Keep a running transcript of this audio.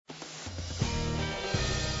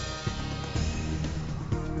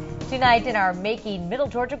Tonight in our Making Middle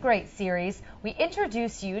Georgia Great series, we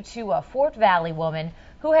introduce you to a Fort Valley woman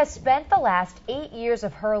who has spent the last 8 years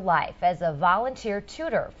of her life as a volunteer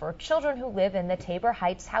tutor for children who live in the Tabor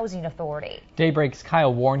Heights Housing Authority. Daybreak's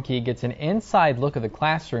Kyle Warnke gets an inside look of the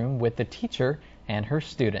classroom with the teacher and her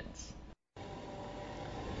students.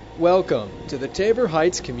 Welcome to the Tabor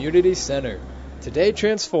Heights Community Center, today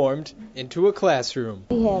transformed into a classroom.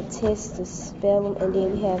 We have tests to spell them, and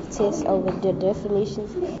then we have tests over the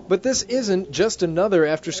definitions. But this isn't just another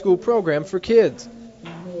after-school program for kids.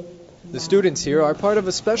 The students here are part of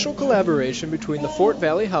a special collaboration between the Fort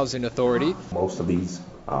Valley Housing Authority, most of these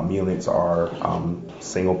units are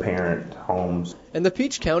single-parent homes, and the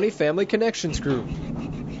Peach County Family Connections Group.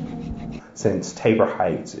 Since Tabor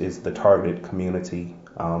Heights is the targeted community,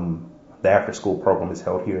 the after-school program is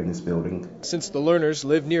held here in this building. Since the learners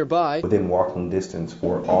live nearby, within walking distance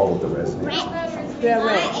for all of the residents.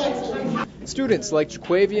 Students like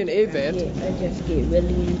Jaquavian Avant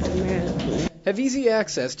have easy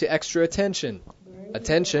access to extra attention.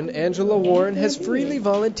 Attention Angela Warren has freely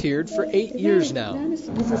volunteered for 8 years now.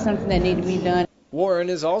 This is something that needs to be done. Warren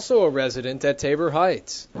is also a resident at Tabor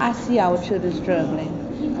Heights. I see our children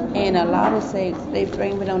struggling, and a lot of say they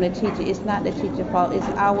blame it on the teacher. It's not the teacher's fault. It's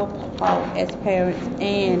our fault as parents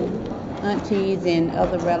and aunties and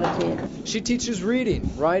other relatives. She teaches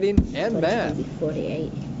reading, writing, and math.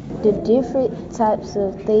 The different types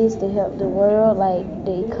of things to help the world, like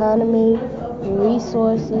the economy,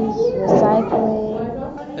 resources,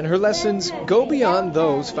 recycling. And her lessons go beyond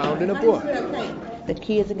those found in a book. The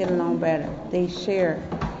kids are getting along better. They share.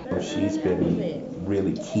 She's been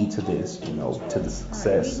really key to this, to the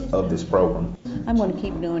success of this program. I'm going to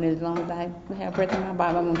keep doing it as long as I have breath in my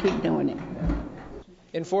body. I'm going to keep doing it.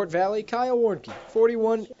 In Fort Valley, Kyle Warnke,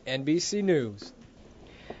 41 NBC News.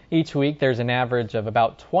 Each week, there's an average of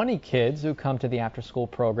about 20 kids who come to the after-school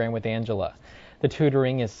program with Angela. The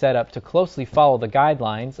tutoring is set up to closely follow the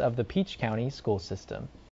guidelines of the Peach County school system.